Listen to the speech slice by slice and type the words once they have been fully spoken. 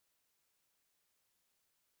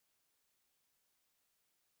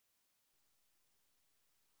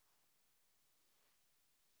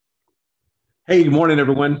Hey, good morning,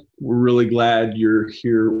 everyone. We're really glad you're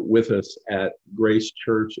here with us at Grace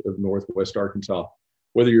Church of Northwest Arkansas.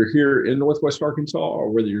 Whether you're here in Northwest Arkansas or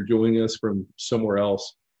whether you're joining us from somewhere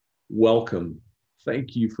else, welcome.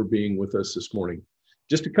 Thank you for being with us this morning.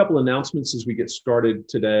 Just a couple announcements as we get started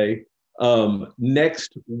today.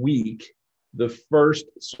 Next week, the first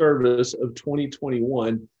service of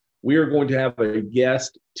 2021, we are going to have a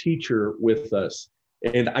guest teacher with us.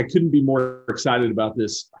 And I couldn't be more excited about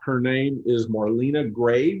this. Her name is Marlena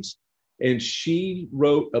Graves, and she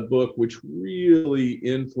wrote a book which really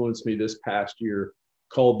influenced me this past year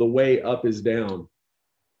called The Way Up is Down.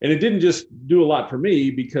 And it didn't just do a lot for me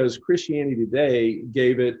because Christianity Today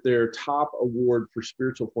gave it their top award for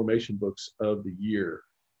spiritual formation books of the year.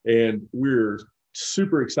 And we're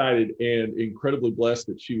super excited and incredibly blessed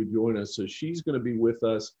that she would join us. So she's going to be with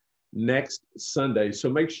us next Sunday. So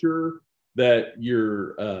make sure that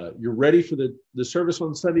you're ready for the service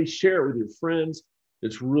on Sunday. Share it with your friends.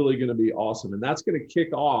 It's really going to be awesome. And that's going to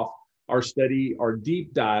kick off our study, our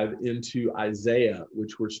deep dive into Isaiah,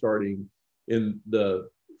 which we're starting in the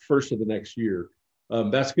first of the next year.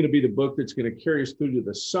 That's going to be the book that's going to carry us through to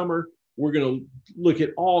the summer. We're going to look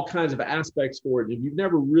at all kinds of aspects for it. And if you've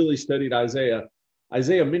never really studied Isaiah,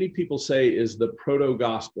 many people say, is the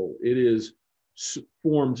proto-gospel. It is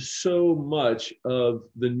formed so much of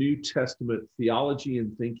the New Testament theology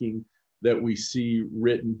and thinking that we see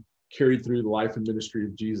written, carried through the life and ministry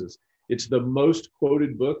of Jesus. It's the most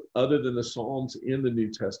quoted book other than the Psalms in the New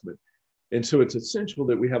Testament. And so it's essential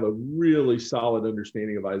that we have a really solid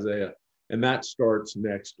understanding of Isaiah, and that starts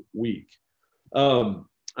next week. I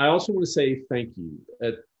also want to say thank you.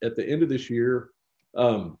 At the end of this year,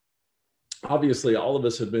 obviously all of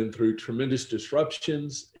us have been through tremendous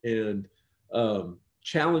disruptions and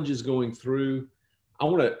challenges going through.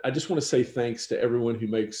 I just want to say thanks to everyone who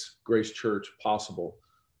makes Grace Church possible.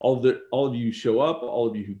 All of you show up, all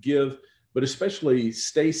of you who give, but especially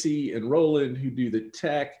Stacy and Roland who do the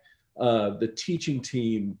tech, the teaching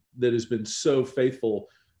team that has been so faithful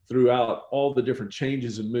throughout all the different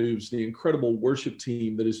changes and moves, the incredible worship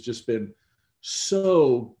team that has just been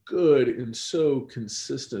so good and so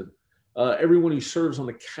consistent. Everyone who serves on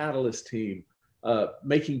the Catalyst team,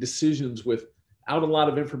 making decisions without a lot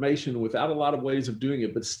of information, without a lot of ways of doing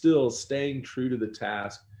it, but still staying true to the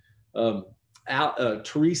task.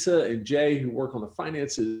 Teresa and Jay, who work on the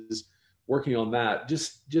finances, working on that.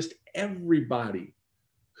 Just everybody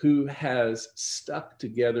who has stuck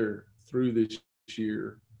together through this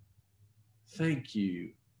year. Thank you.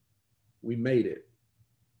 We made it.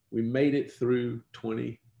 We made it through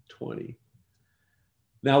 2020.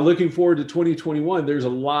 Now, looking forward to 2021, there's a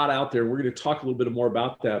lot out there. We're going to talk a little bit more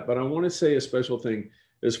about that, but I want to say a special thing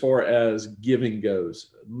as far as giving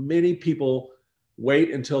goes. Many people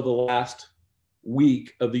wait until the last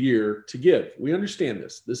week of the year to give. We understand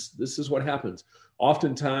this. This is what happens.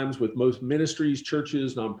 Oftentimes with most ministries,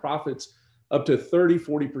 churches, nonprofits, up to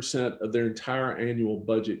 30-40% of their entire annual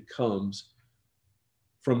budget comes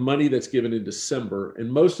from money that's given in December.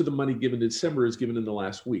 And most of the money given in December is given in the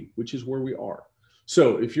last week, which is where we are.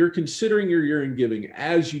 So if you're considering your year in giving,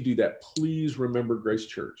 as you do that, please remember Grace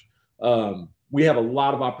Church. We have a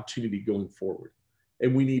lot of opportunity going forward,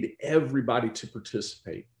 and we need everybody to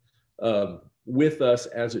participate with us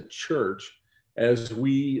as a church as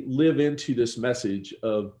we live into this message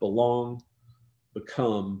of belong,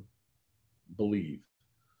 become, believe.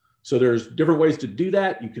 So there's different ways to do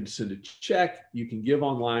that. You can send a check. You can give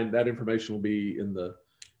online. That information will be in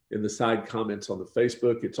the side comments on the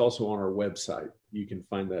Facebook. It's also on our website. You can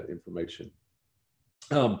find that information.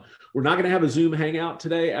 We're not going to have a Zoom hangout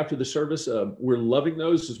today after the service. We're loving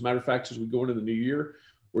those. As a matter of fact, as we go into the new year,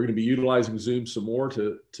 we're going to be utilizing Zoom some more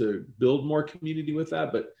to build more community with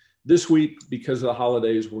that. But this week, because of the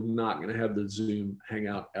holidays, we're not going to have the Zoom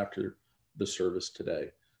hangout after the service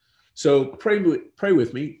today. So pray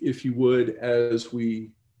with me, if you would, as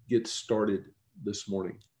we get started this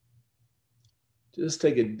morning. Just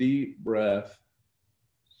take a deep breath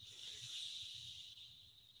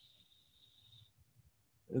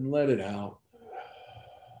and let it out.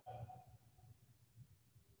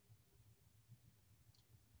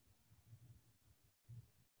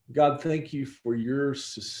 God, thank you for your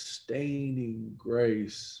sustaining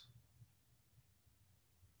grace.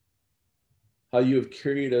 How you have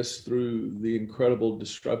carried us through the incredible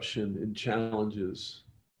disruption and challenges,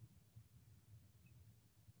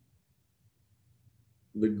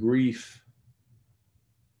 the grief,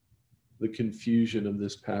 the confusion of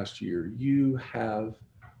this past year. You have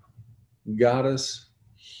got us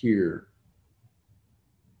here,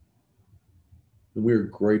 and we're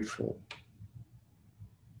grateful.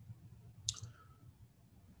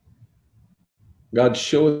 God,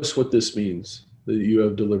 show us what this means that you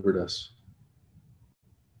have delivered us.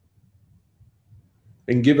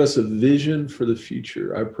 And give us a vision for the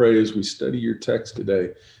future. I pray as we study your text today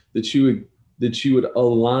that you would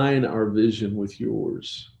align our vision with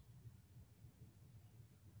yours.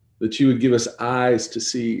 That you would give us eyes to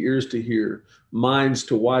see, ears to hear, minds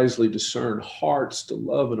to wisely discern, hearts to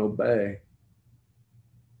love and obey.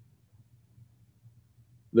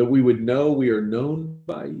 That we would know we are known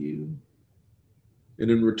by you.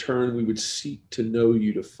 And in return, we would seek to know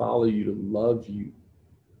you, to follow you, to love you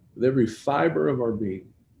with every fiber of our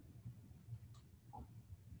being.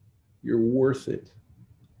 You're worth it.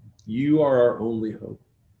 You are our only hope.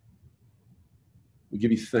 We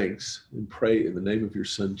give you thanks and pray in the name of your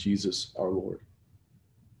Son, Jesus, our Lord.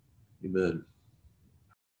 Amen.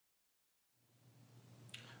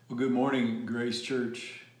 Well, good morning, Grace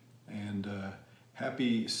Church, and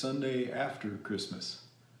happy Sunday after Christmas.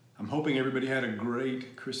 I'm hoping everybody had a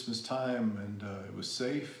great Christmas time and it was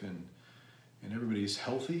safe and everybody's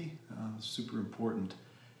healthy. Super important.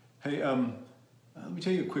 Hey, let me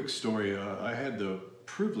tell you a quick story. I had the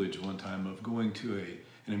privilege one time of going to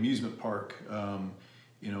an amusement park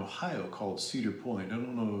in Ohio called Cedar Point. I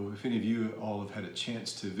don't know if any of you all have had a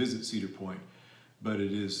chance to visit Cedar Point, but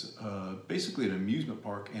it is basically an amusement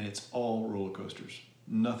park, and it's all roller coasters,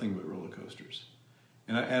 nothing but roller coasters.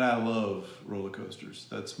 And I love roller coasters.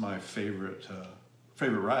 That's my favorite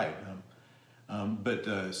ride.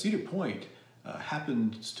 But Cedar Point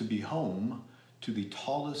happens to be home to the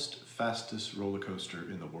tallest, fastest roller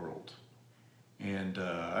coaster in the world. And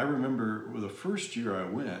I remember the first year I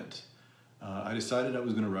went, I decided I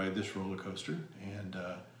was going to ride this roller coaster. And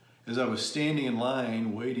as I was standing in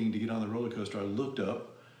line waiting to get on the roller coaster, I looked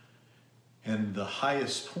up, and the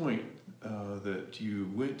highest point that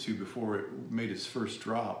you went to before it made its first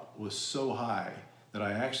drop was so high that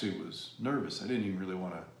I actually was nervous. I didn't even really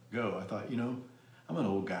want to go. I thought, I'm an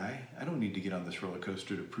old guy. I don't need to get on this roller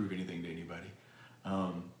coaster to prove anything to anybody.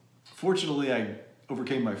 Fortunately, I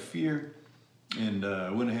overcame my fear and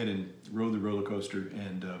went ahead and rode the roller coaster,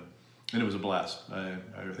 and it was a blast. I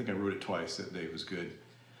think I rode it twice that day. It was good.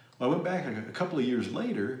 Well, I went back a couple of years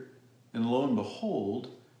later, and lo and behold,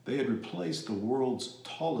 they had replaced the world's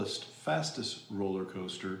tallest, fastest roller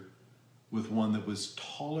coaster with one that was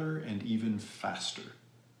taller and even faster.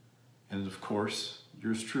 And of course,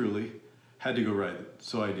 yours truly had to go ride it.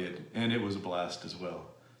 So I did, and it was a blast as well.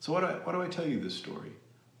 So why do I tell you this story?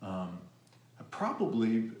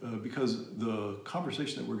 Probably because the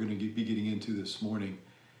conversation that we're going to be getting into this morning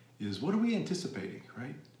is, what are we anticipating,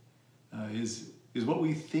 right? Is what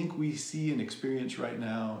we think we see and experience right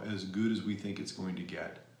now as good as we think it's going to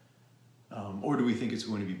get? Or do we think it's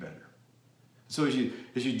going to be better? So as you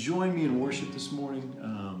join me in worship this morning,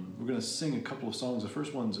 we're going to sing a couple of songs. The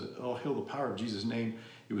first one's "Oh, Hail the Power of Jesus' Name."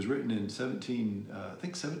 It was written in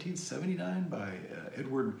 1779 by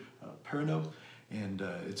Edward Pernoud, and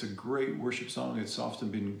it's a great worship song. It's often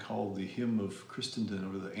been called the hymn of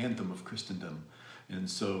Christendom, or the anthem of Christendom. And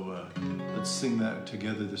so let's sing that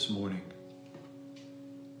together this morning.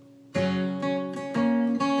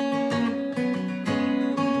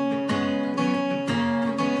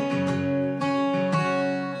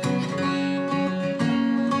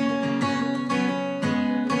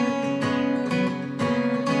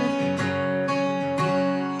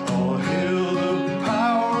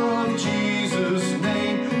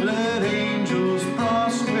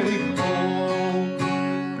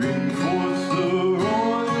 Bring forth the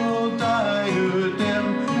royal diadem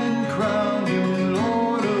and crown.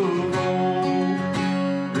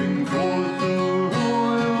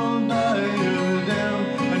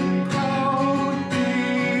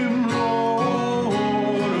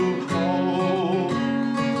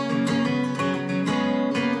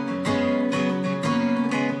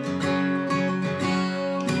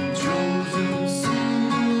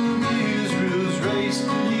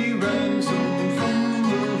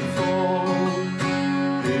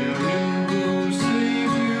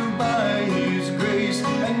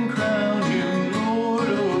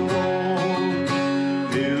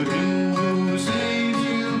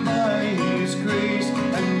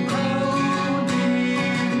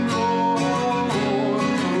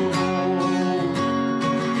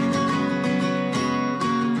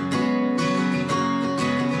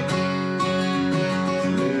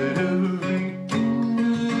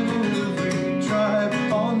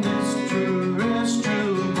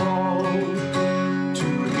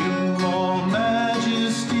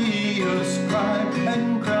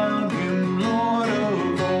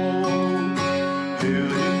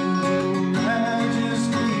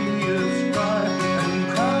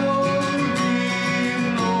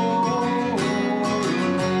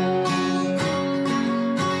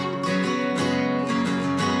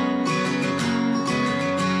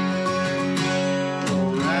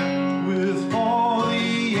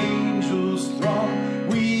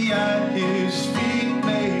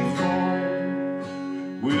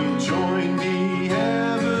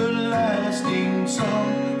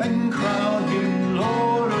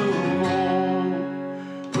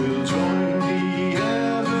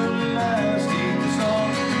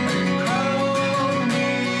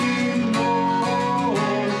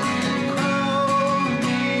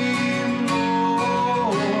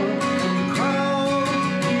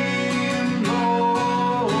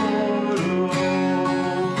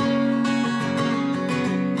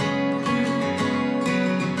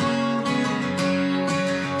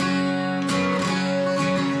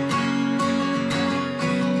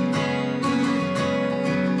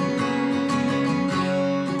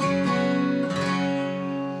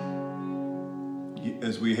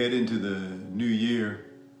 we head into the new year,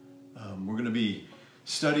 we're going to be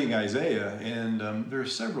studying Isaiah, and there are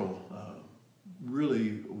several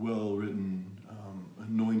really well-written,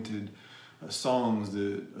 anointed songs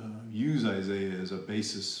that use Isaiah as a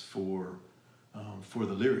basis for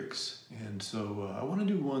the lyrics. And so I want to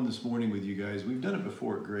do one this morning with you guys. We've done it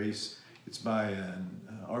before at Grace. It's by an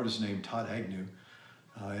artist named Todd Agnew,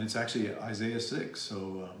 and it's actually Isaiah 6.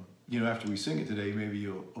 So after we sing it today, maybe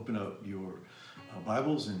you'll open up your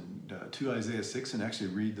Bibles and to Isaiah 6 and actually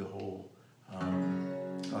read the whole,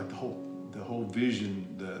 the whole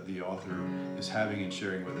vision that the author is having and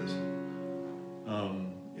sharing with us.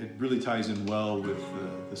 It really ties in well with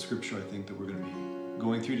the scripture I think that we're going to be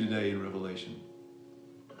going through today in Revelation.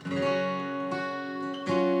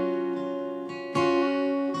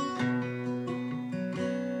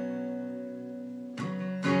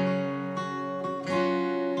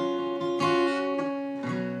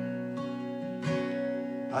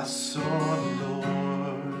 I saw the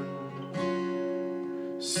Lord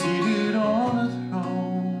seated on a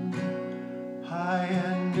throne, high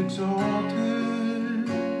and exalted,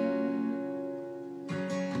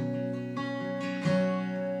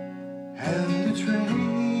 and the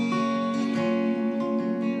train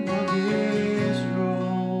of his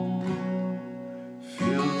robe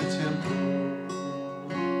filled the temple.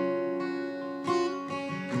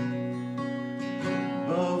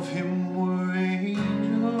 Above him were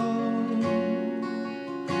angels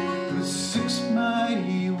with 6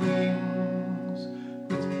 mighty wings,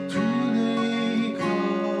 with 2 they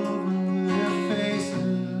cover their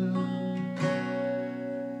faces,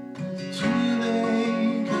 with 2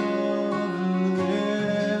 they cover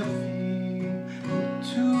their feet, with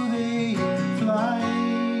 2 they fly,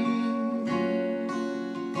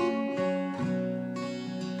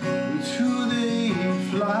 with 2 they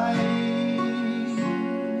fly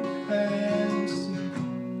and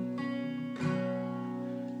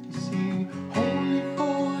sing, holy,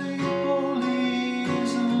 holy, holy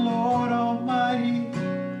is the Lord Almighty.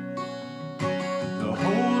 The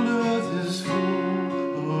whole earth is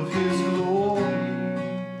full of His glory.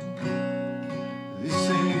 They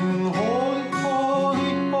sing, holy,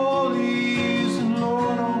 holy, holy is the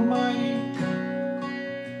Lord Almighty.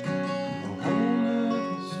 The whole earth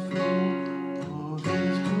is full of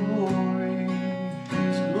His glory.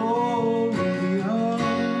 His glorious,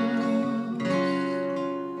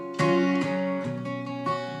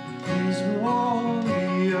 His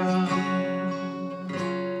glorious.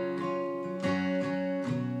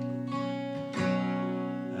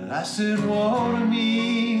 And I said, woe to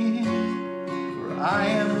me, for I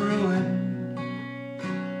am ruined.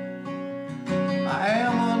 I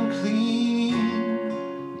am unclean,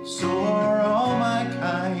 so are all my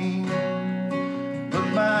kind. But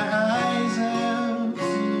my eyes have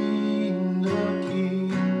seen the King,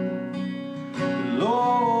 the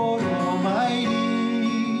Lord Almighty,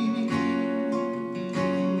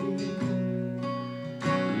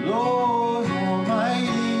 the Lord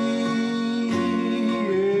Almighty.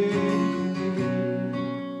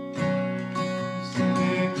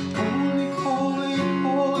 Sing,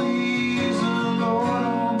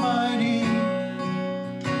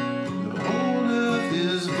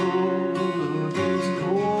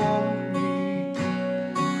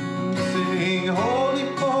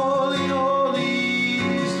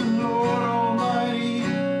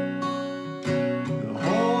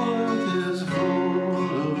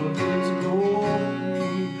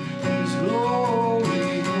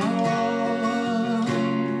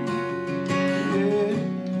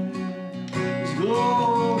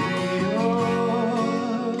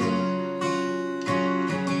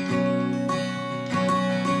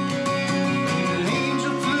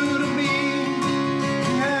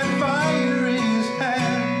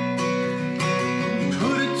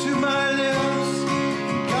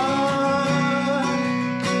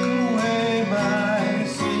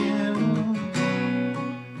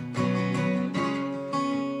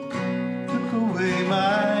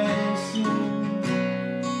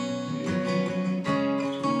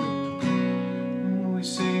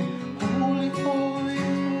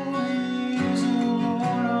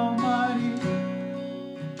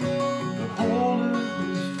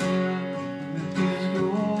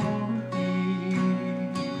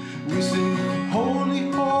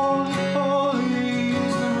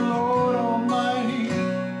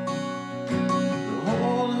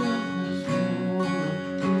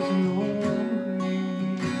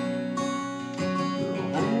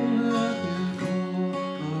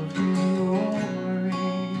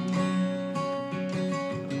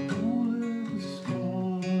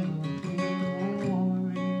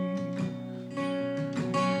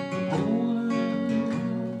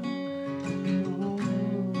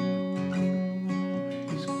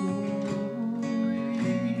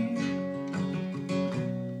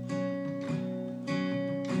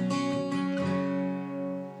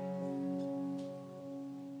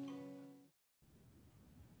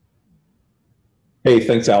 Hey,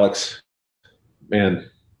 thanks, Alex. Man,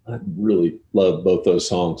 I really love both those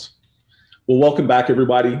songs. Well, welcome back,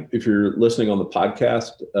 everybody. If you're listening on the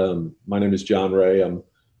podcast, my name is John Ray. I'm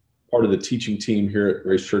part of the teaching team here at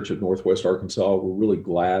Grace Church of Northwest Arkansas. We're really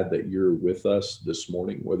glad that you're with us this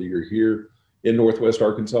morning, whether you're here in Northwest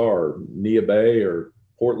Arkansas or Nia Bay or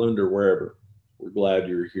Portland or wherever. We're glad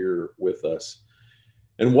you're here with us.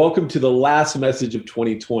 And welcome to the last message of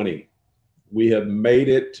 2020. We have made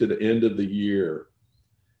it to the end of the year,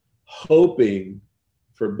 hoping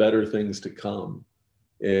for better things to come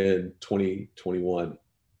in 2021.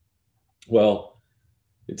 Well,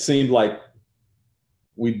 it seemed like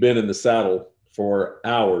we'd been in the saddle for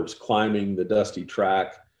hours climbing the dusty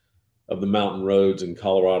track of the mountain roads in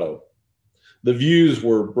Colorado. The views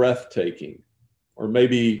were breathtaking, or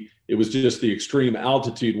maybe it was just the extreme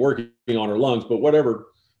altitude working on our lungs, but whatever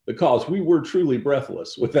the cause, we were truly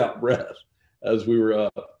breathless, without breath, as we were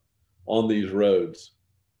on these roads.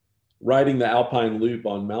 Riding the Alpine Loop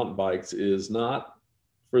on mountain bikes is not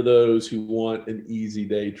for those who want an easy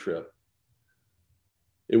day trip.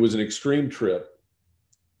 It was an extreme trip.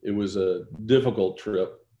 It was a difficult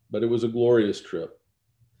trip, but it was a glorious trip.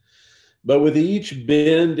 But with each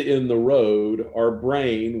bend in the road, our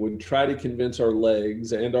brain would try to convince our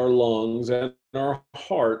legs and our lungs and our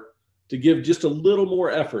heart to give just a little more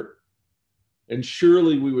effort. And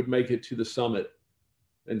surely we would make it to the summit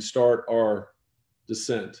and start our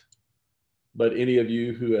descent. But any of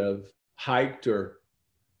you who have hiked or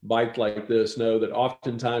biked like this know that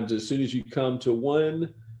oftentimes as soon as you come to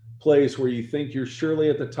one place where you think you're surely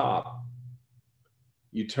at the top,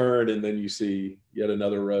 you turn and then you see yet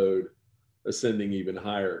another road ascending even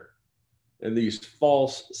higher. And these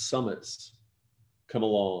false summits come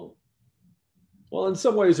along. Well, in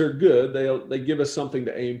some ways they're good. They give us something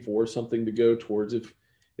to aim for, something to go towards.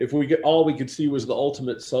 If we get all we could see was the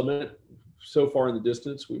ultimate summit so far in the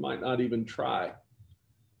distance, we might not even try.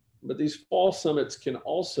 But these false summits can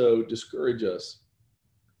also discourage us.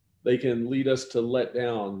 They can lead us to let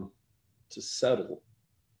down, to settle,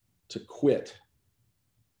 to quit.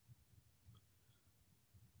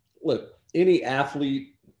 Look, any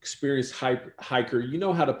athlete, experienced hiker, you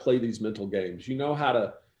know how to play these mental games. You know how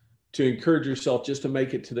to encourage yourself just to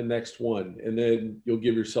make it to the next one, and then you'll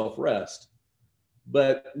give yourself rest.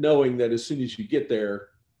 But knowing that as soon as you get there,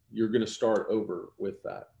 you're going to start over with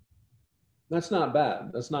that. That's not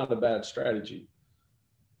bad. That's not a bad strategy.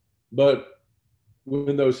 But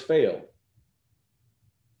when those fail,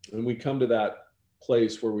 and we come to that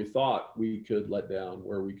place where we thought we could let down,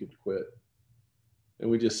 where we could quit, and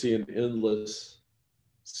we just see an endless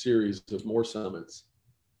series of more summits,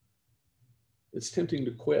 it's tempting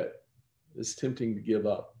to quit. It's tempting to give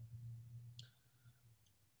up.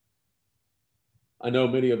 I know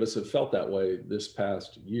many of us have felt that way this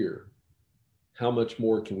past year. How much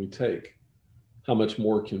more can we take? How much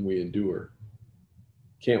more can we endure?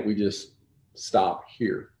 Can't we just stop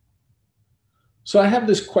here? So I have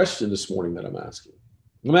this question this morning that I'm asking.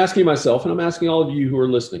 I'm asking myself, and I'm asking all of you who are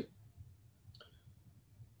listening.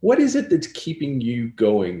 What is it that's keeping you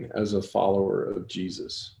going as a follower of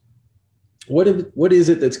Jesus? What is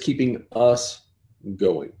it that's keeping us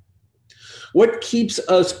going? What keeps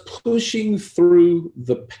us pushing through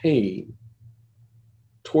the pain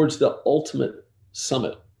towards the ultimate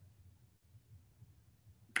summit?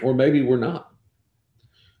 Or maybe we're not.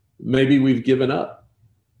 Maybe we've given up.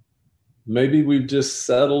 Maybe we've just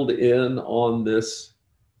settled in on this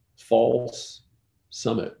false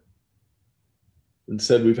summit and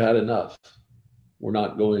said we've had enough. We're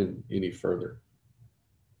not going any further.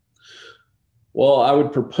 Well, I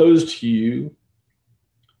would propose to you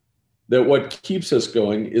that what keeps us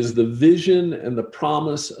going is the vision and the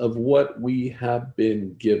promise of what we have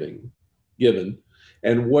been given,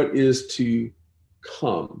 and what is to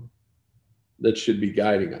come that should be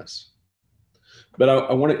guiding us. But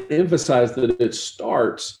I want to emphasize that it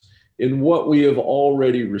starts in what we have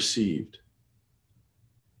already received.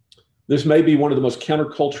 This may be one of the most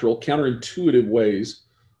countercultural, counterintuitive ways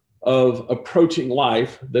of approaching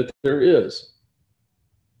life that there is.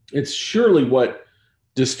 It's surely what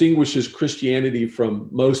distinguishes Christianity from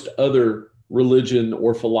most other religion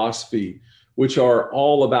or philosophy, which are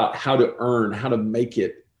all about how to earn, how to make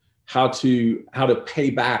it, how to pay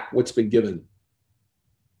back what's been given.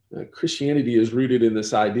 Christianity is rooted in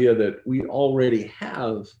this idea that we already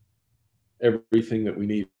have everything that we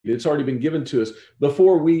need. It's already been given to us.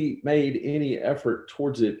 Before we made any effort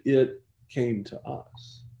towards it, it came to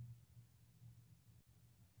us.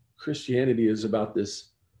 Christianity is about this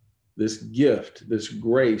gift, this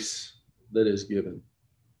grace that is given.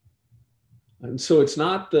 And so it's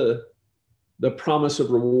not the promise of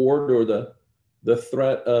reward or the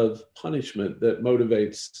threat of punishment that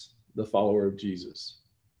motivates the follower of Jesus.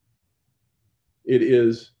 It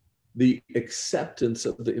is the acceptance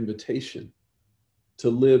of the invitation to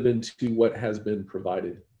live into what has been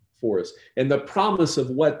provided for us, and the promise of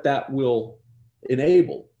what that will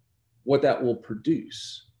enable, what that will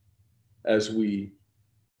produce as we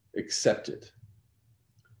accept it.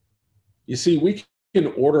 You see, we can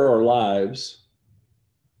order our lives,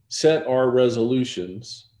 set our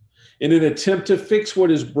resolutions in an attempt to fix what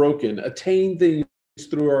is broken, attain things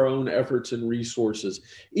through our own efforts and resources,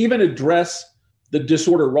 even address the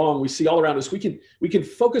disorder wrong we see all around us. We can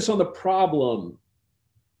focus on the problem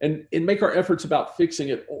and make our efforts about fixing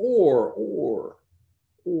it, or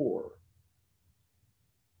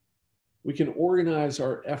we can organize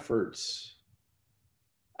our efforts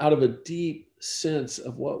out of a deep sense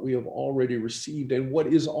of what we have already received and what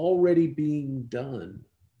is already being done,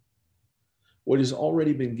 what has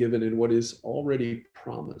already been given and what is already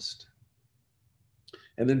promised,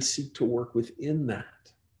 and then seek to work within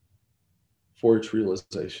that for its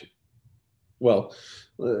realization. Well,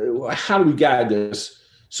 how do we guide this?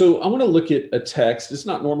 So I want to look at a text. It's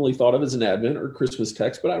not normally thought of as an Advent or Christmas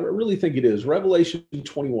text, but I really think it is. Revelation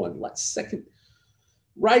 21.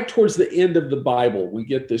 Right towards the end of the Bible, we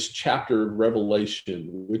get this chapter of Revelation,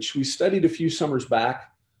 which we studied a few summers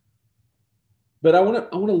back. But I want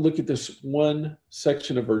to look at this one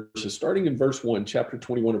section of verses, starting in verse 1, chapter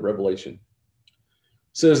 21 of Revelation. It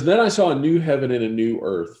says, "Then I saw a new heaven and a new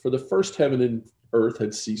earth, for the first heaven and earth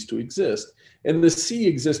had ceased to exist, and the sea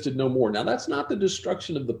existed no more." Now, that's not the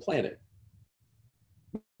destruction of the planet,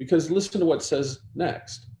 because listen to what it says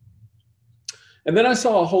next. "And then I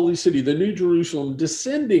saw a holy city, the new Jerusalem,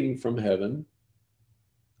 descending from heaven,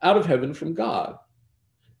 out of heaven from God,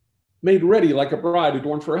 made ready like a bride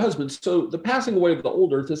adorned for her husband." So the passing away of the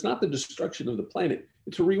old earth is not the destruction of the planet.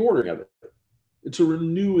 It's a reordering of it. It's a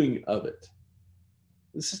renewing of it.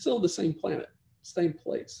 This is still the same planet, same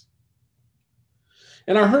place.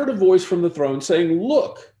 "And I heard a voice from the throne saying,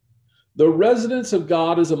 'Look, the residence of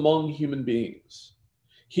God is among human beings.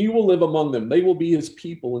 He will live among them. They will be his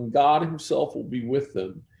people, and God himself will be with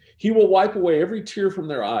them. He will wipe away every tear from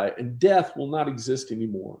their eye, and death will not exist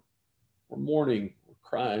anymore, or mourning, or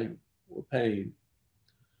crying, or pain.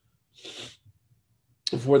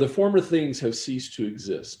 For the former things have ceased to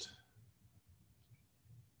exist.'"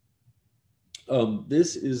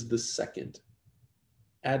 This is the second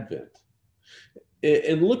Advent.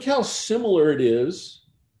 And look how similar it is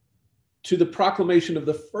to the proclamation of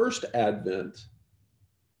the first Advent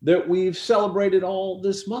that we've celebrated all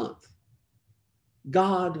this month.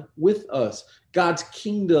 God with us, God's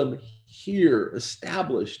kingdom here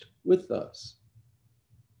established with us.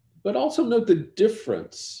 But also note the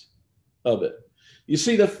difference of it. You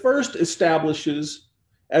see, the first establishes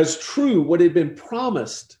as true what had been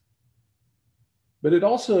promised, but it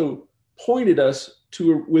also pointed us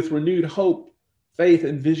to with renewed hope, faith,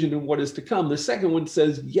 and vision in what is to come. The second one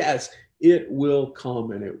says, yes, it will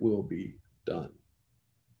come and it will be done.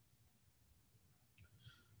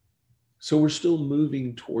 So we're still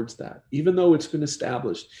moving towards that, even though it's been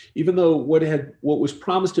established, even though what was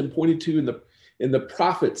promised and pointed to in the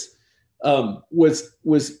prophets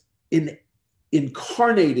was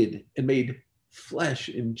incarnated and made flesh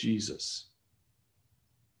in Jesus.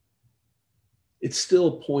 It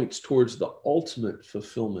still points towards the ultimate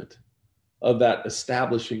fulfillment of that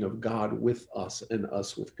establishing of God with us and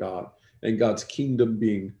us with God, and God's kingdom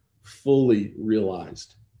being fully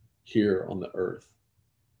realized here on the earth.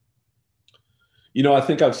 You know, I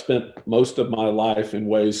think I've spent most of my life in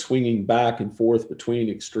ways swinging back and forth between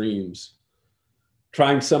extremes,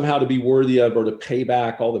 trying somehow to be worthy of or to pay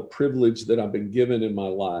back all the privilege that I've been given in my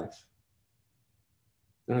life.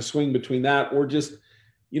 And I swing between that or just,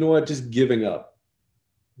 you know what, just giving up.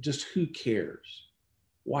 Just who cares?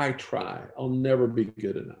 Why try? I'll never be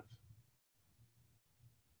good enough.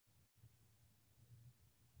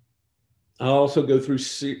 I'll also go through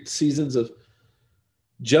seasons of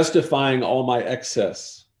justifying all my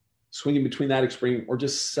excess, swinging between that extreme, or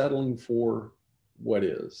just settling for what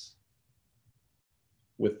is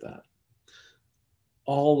with that.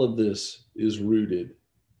 All of this is rooted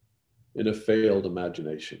in a failed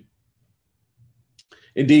imagination.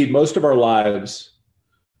 Indeed, most of our lives,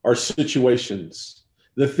 our situations,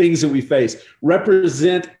 the things that we face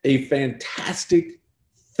represent a fantastic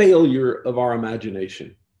failure of our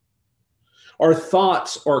imagination. Our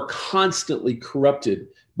thoughts are constantly corrupted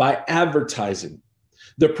by advertising,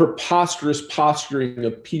 the preposterous posturing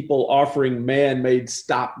of people offering man-made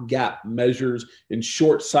stopgap measures and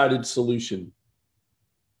short-sighted solution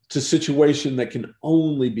to situation that can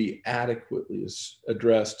only be adequately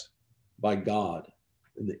addressed by God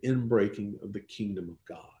and the inbreaking of the kingdom of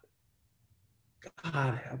God.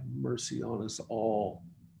 God have mercy on us all.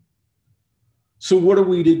 So what are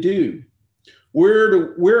we to do?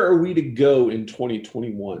 Where are we to go in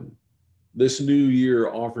 2021? This new year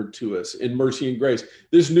offered to us in mercy and grace.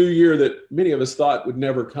 This new year that many of us thought would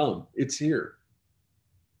never come. It's here.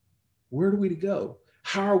 Where are we to go?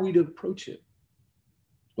 How are we to approach it?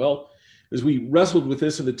 Well, as we wrestled with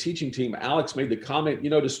this in the teaching team, Alex made the comment,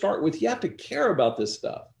 to start with, you have to care about this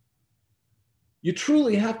stuff. You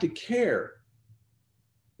truly have to care.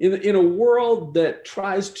 In a world that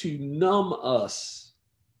tries to numb us,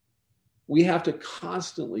 we have to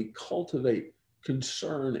constantly cultivate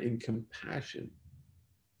concern and compassion.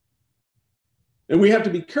 And we have to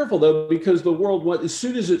be careful, though, because the world, as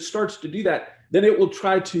soon as it starts to do that, then it will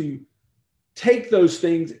try to take those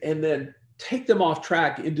things and then take them off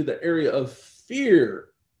track into the area of fear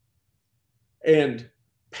and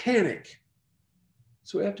panic.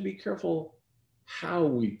 So we have to be careful how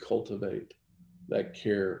we cultivate that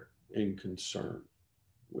care and concern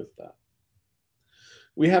with that.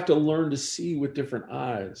 We have to learn to see with different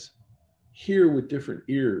eyes, hear with different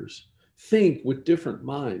ears, think with different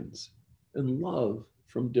minds, and love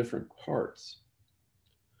from different hearts.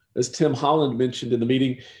 As Tim Holland mentioned in the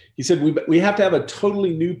meeting, he said we have to have a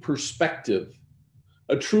totally new perspective,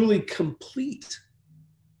 a truly complete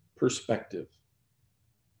perspective.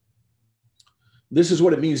 This is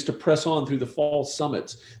what it means to press on through the fall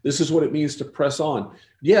summits. This is what it means to press on.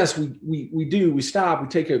 Yes, we do. We stop. We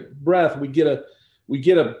take a breath. We get a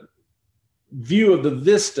view of the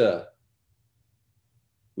vista.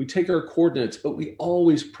 We take our coordinates, but we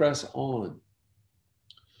always press on.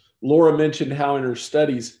 Laura mentioned how in her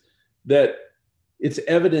studies that it's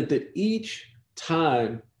evident that each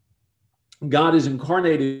time God is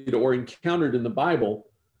incarnated or encountered in the Bible,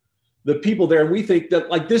 the people there, we think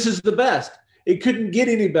that this is the best. It couldn't get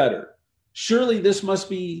any better. Surely this must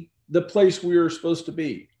be the place we are supposed to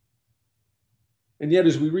be. And yet,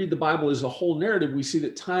 as we read the Bible as a whole narrative, we see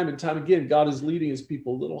that time and time again, God is leading his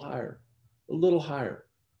people a little higher, a little higher,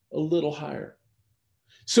 a little higher.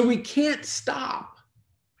 So we can't stop.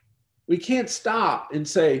 We can't stop and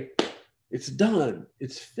say, it's done,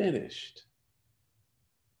 it's finished.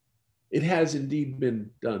 It has indeed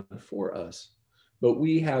been done for us, but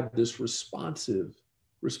we have this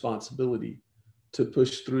responsibility to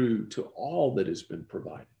push through to all that has been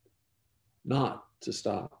provided, not to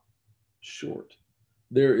stop short.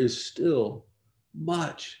 There is still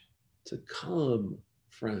much to come,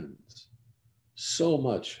 friends. So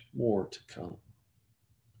much more to come.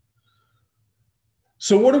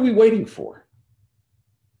 So what are we waiting for?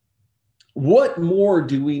 What more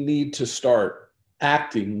do we need to start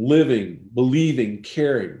acting, living, believing,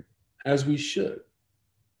 caring as we should?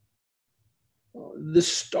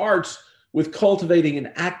 This starts with cultivating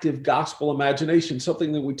an active gospel imagination,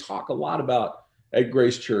 something that we talk a lot about at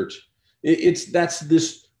Grace Church. That's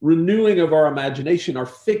this renewing of our imagination, our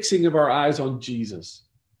fixing of our eyes on Jesus,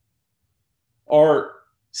 our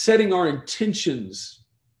setting our intentions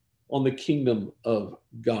on the kingdom of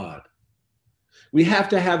God. We have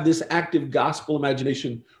to have this active gospel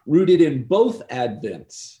imagination rooted in both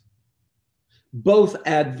Advents. Both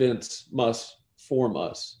Advents must form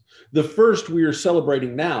us. The first we are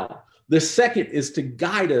celebrating now. The second is to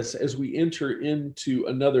guide us as we enter into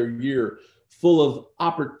another year full of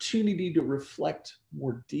opportunity to reflect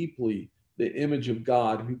more deeply the image of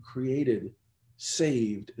God who created,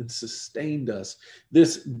 saved, and sustained us.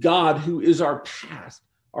 This God who is our past,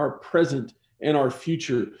 our present, and our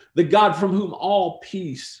future. The God from whom all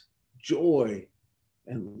peace, joy,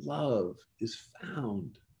 and love is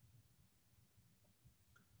found.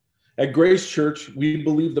 At Grace Church, we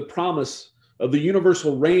believe the promise of the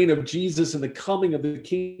universal reign of Jesus and the coming of the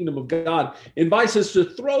kingdom of God invites us to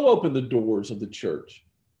throw open the doors of the church,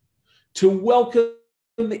 to welcome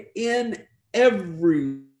in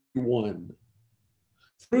everyone.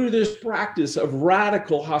 Through this practice of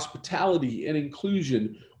radical hospitality and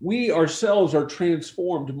inclusion, we ourselves are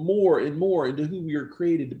transformed more and more into who we are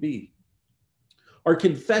created to be. Our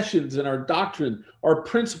confessions and our doctrine, our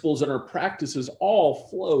principles and our practices all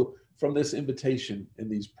flow from this invitation and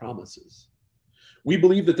these promises. We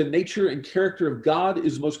believe that the nature and character of God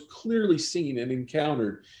is most clearly seen and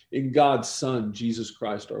encountered in God's Son, Jesus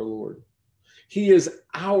Christ our Lord. He is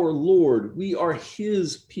our Lord. We are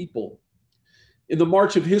his people. In the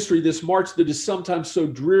march of history, this march that is sometimes so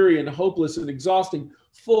dreary and hopeless and exhausting,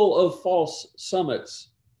 full of false summits,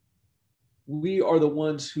 we are the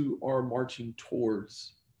ones who are marching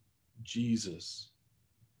towards Jesus.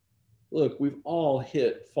 Look, we've all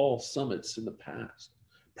hit false summits in the past,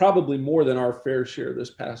 probably more than our fair share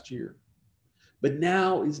this past year. But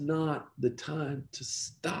now is not the time to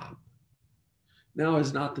stop. Now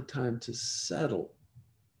is not the time to settle.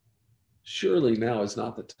 Surely now is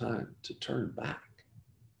not the time to turn back.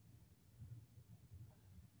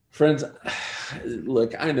 Friends,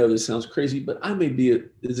 look, I know this sounds crazy, but I may be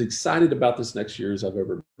as excited about this next year as I've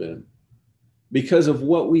ever been because of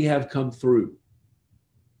what we have come through.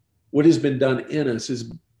 What has been done in us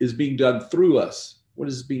is being done through us. What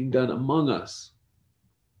is being done among us.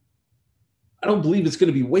 I don't believe it's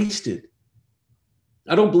going to be wasted.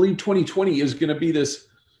 I don't believe 2020 is going to be this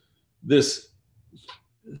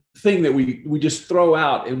thing that we just throw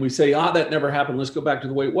out and we say, that never happened. Let's go back to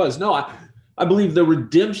the way it was. No, I believe the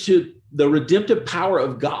redemptive power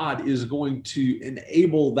of God is going to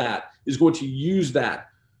enable that, is going to use that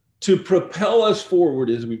to propel us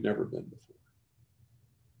forward as we've never been before.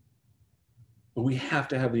 But we have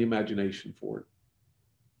to have the imagination for it.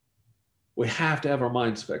 We have to have our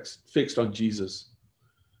minds fixed on Jesus.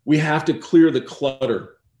 We have to clear the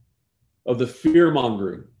clutter of the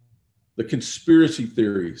fear-mongering, the conspiracy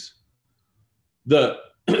theories, the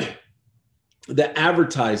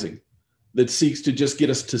advertising that seeks to just get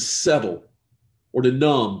us to settle or to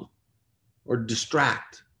numb or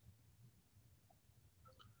distract.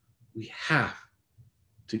 We have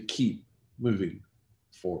to keep moving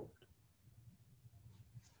forward.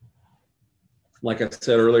 Like I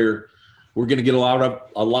said earlier, we're going to get a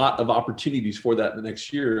lot of opportunities for that in the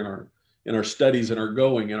next year in our studies and our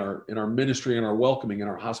going, in our ministry and our welcoming and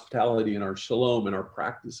our hospitality and our shalom and our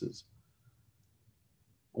practices.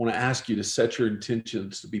 I want to ask you to set your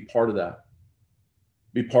intentions to be part of that.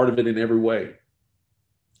 Be part of it in every way.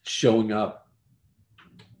 Showing up,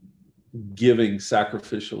 giving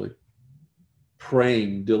sacrificially,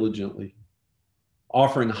 praying diligently,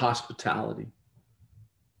 offering hospitality,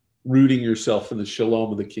 rooting yourself in the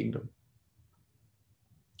shalom of the kingdom.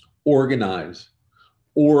 Organize,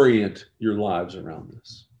 orient your lives around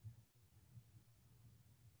this.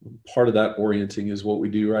 Part of that orienting is what we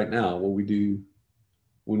do right now, what we do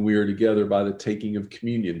when we are together by the taking of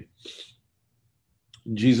communion.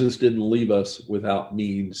 Jesus didn't leave us without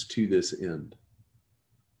means to this end.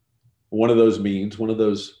 One of those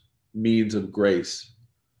means of grace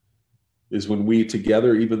is when we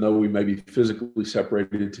together, even though we may be physically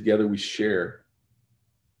separated together, we share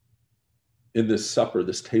in this supper,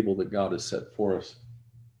 this table that God has set for us.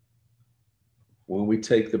 When we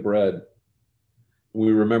take the bread,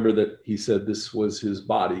 we remember that he said this was his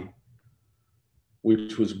body,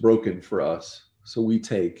 which was broken for us. So we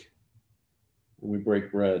take and we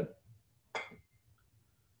break bread.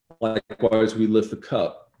 Likewise, we lift the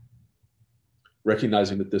cup,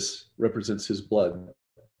 recognizing that this represents his blood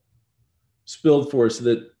spilled for us, so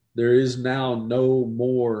that there is now no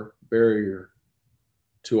more barrier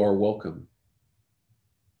to our welcome.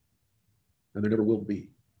 And there never will be.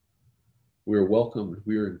 We are welcomed.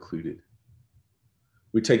 We are included.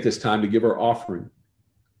 We take this time to give our offering.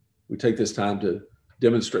 We take this time to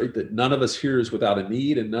demonstrate that none of us here is without a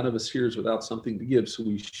need and none of us here is without something to give. So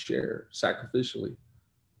we share sacrificially,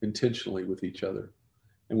 intentionally with each other.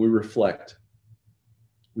 And we reflect.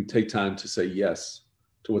 We take time to say yes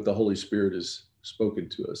to what the Holy Spirit has spoken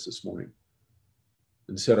to us this morning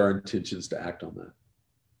and set our intentions to act on that.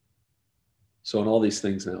 So in all these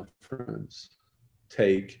things now, friends,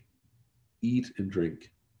 take, eat, and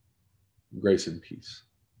drink. Grace and peace.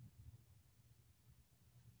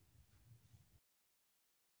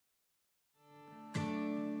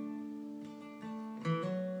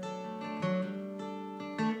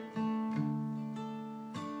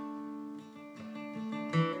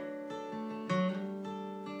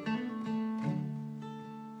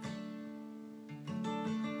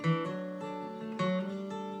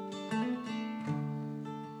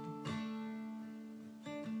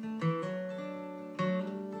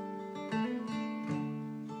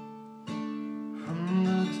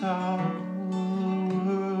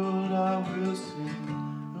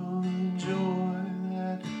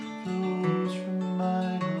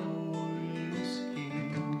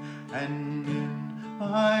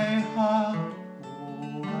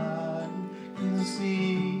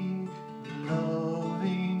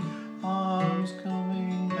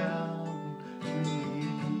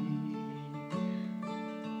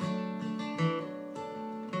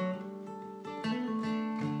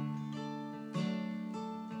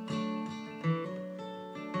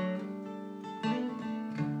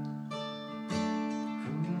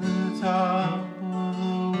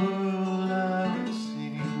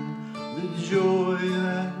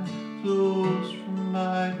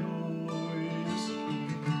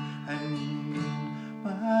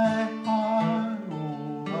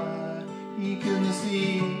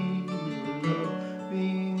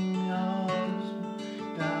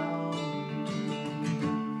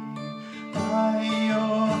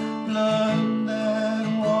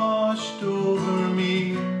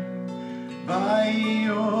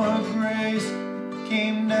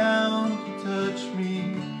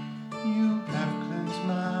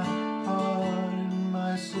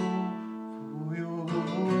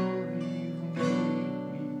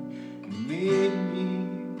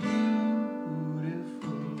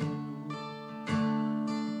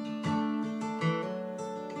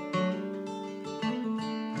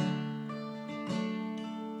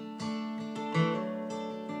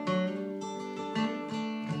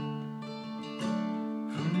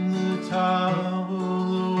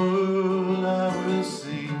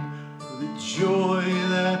 joy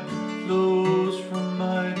that flows from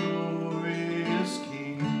my glorious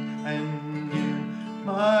King. And in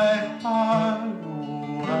my heart,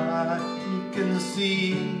 oh, I can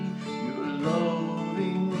see your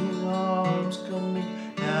loving arms coming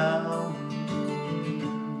down to me.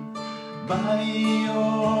 By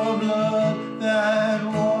your blood that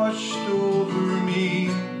washed over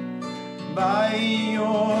me, by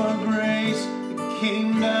your grace that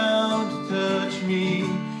came down to touch me,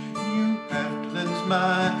 you have cleansed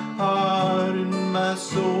my heart and my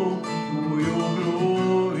soul. For your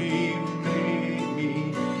glory made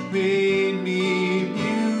me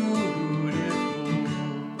beautiful.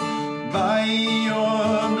 By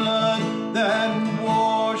your blood that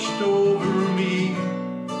washed over me,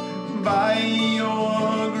 by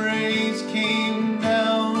your grace came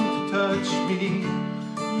down to touch me,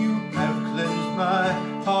 you have cleansed my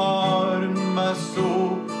heart and my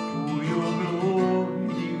soul. For your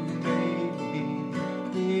glory you made me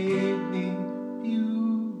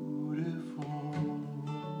beautiful.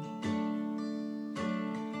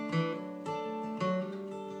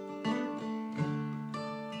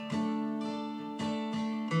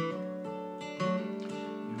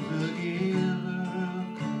 You're the giver of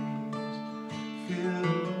grace,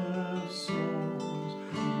 filler of souls,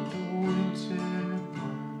 anointed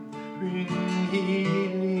one, bring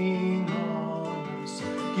healing on us.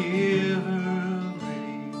 Giver of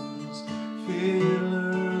grace,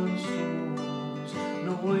 filler of souls,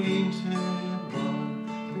 anointed one,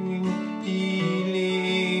 bring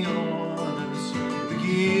healing on us. The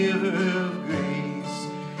giver of grace,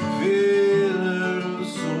 filler of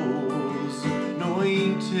souls,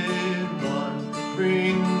 anointed one,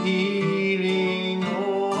 bring healing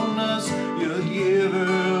on us. You're the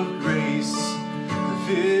giver of grace, the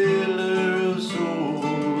filler of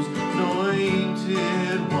souls,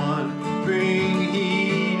 anointed one, bring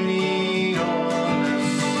healing on us.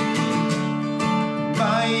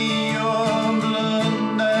 By your blood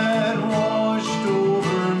that washed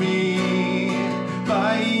over me,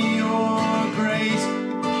 by your grace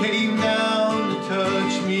that came down to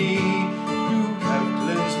touch me, you have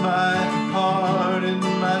cleansed my heart and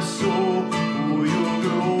my soul. For your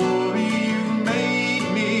glory you made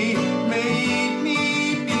me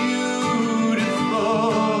beautiful.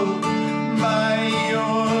 By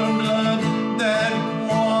your blood that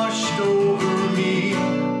washed over me,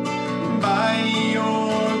 by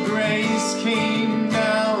your grace came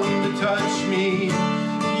down to touch me,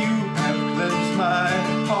 you have cleansed my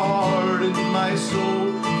heart and my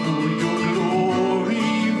soul. For your glory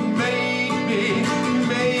you made me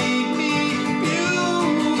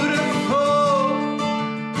beautiful.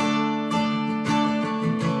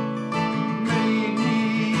 Made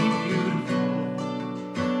me beautiful.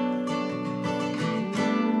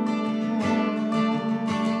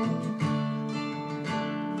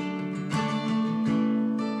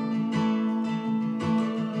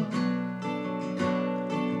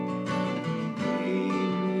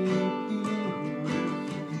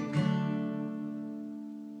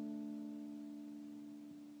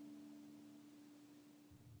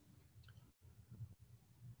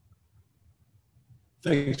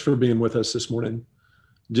 Thanks for being with us this morning.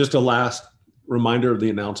 Just a last reminder of the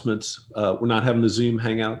announcements. We're not having the Zoom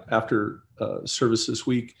hangout after service this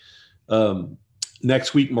week.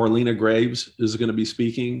 Next week, Marlena Graves is going to be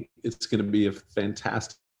speaking. It's going to be a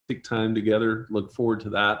fantastic time together. Look forward to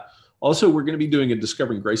that. Also, we're going to be doing a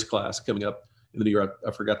Discovering Grace class coming up in the new year. I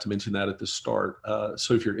forgot to mention that at the start.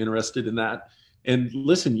 So if you're interested in that, and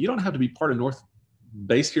listen, you don't have to be part of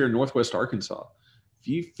based here in Northwest Arkansas. If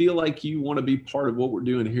you feel like you want to be part of what we're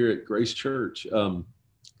doing here at Grace Church,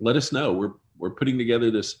 let us know. We're putting together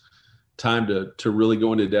this time to really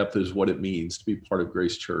go into depth as what it means to be part of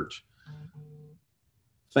Grace Church.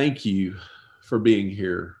 Thank you for being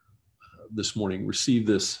here this morning. Receive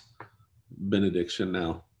this benediction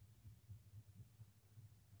now.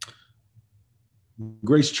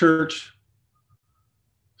 Grace Church,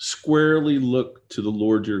 squarely look to the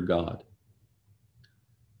Lord your God.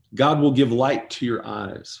 God will give light to your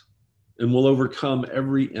eyes and will overcome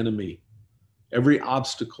every enemy, every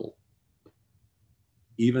obstacle,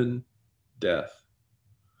 even death.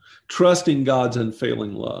 Trust in God's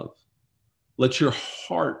unfailing love. Let your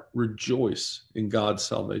heart rejoice in God's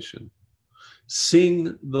salvation.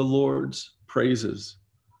 Sing the Lord's praises,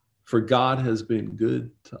 for God has been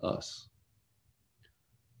good to us.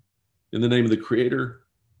 In the name of the Creator,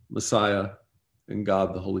 Messiah, and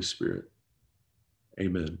God the Holy Spirit.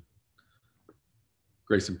 Amen.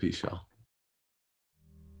 Grace and peace, y'all.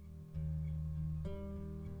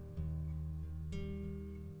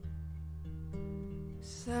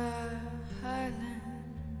 Silent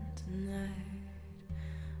night.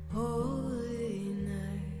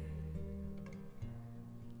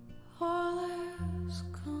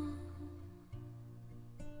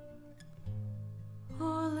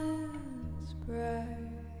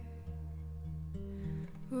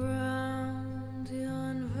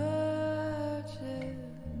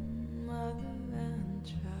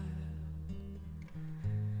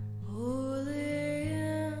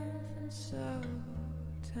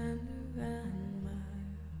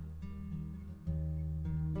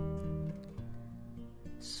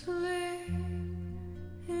 sleep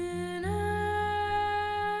in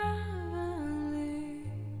heavenly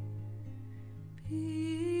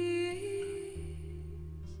peace,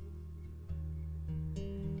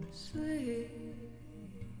 sleep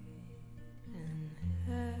in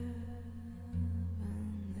heavenly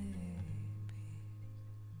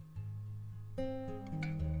peace.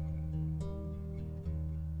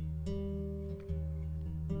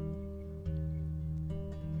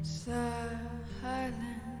 Silent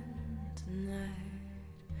night,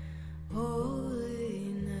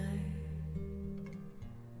 holy night,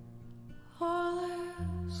 all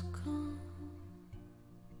is calm,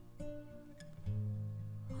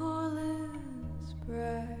 all is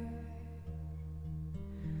bright,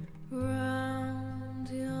 round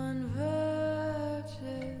yon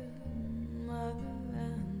virgin mother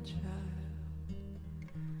and child,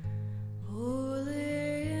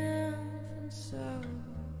 holy infant, so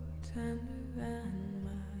tender and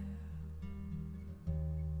mild,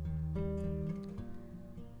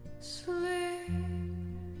 sleep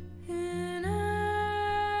in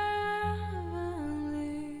heavenly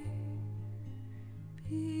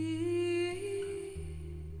peace,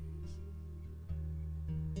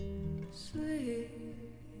 sleep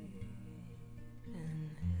in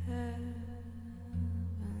heavenly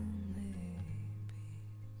peace.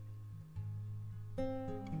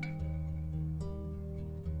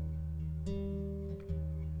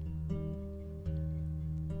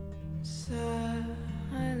 Silent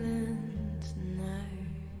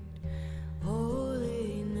night,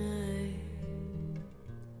 holy night,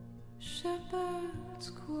 shepherds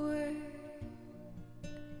quake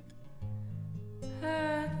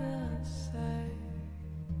at the sight,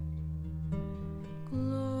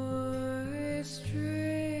 glory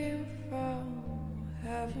stream from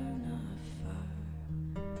heaven afar,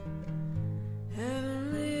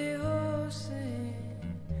 heavenly hosts sing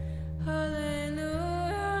hallelujah.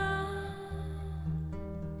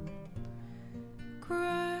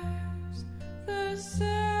 Christ the Savior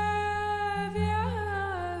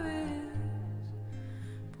is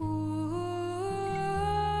born.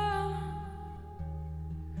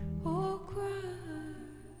 Oh,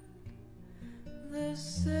 Christ the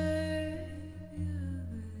Savior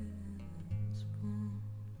is born.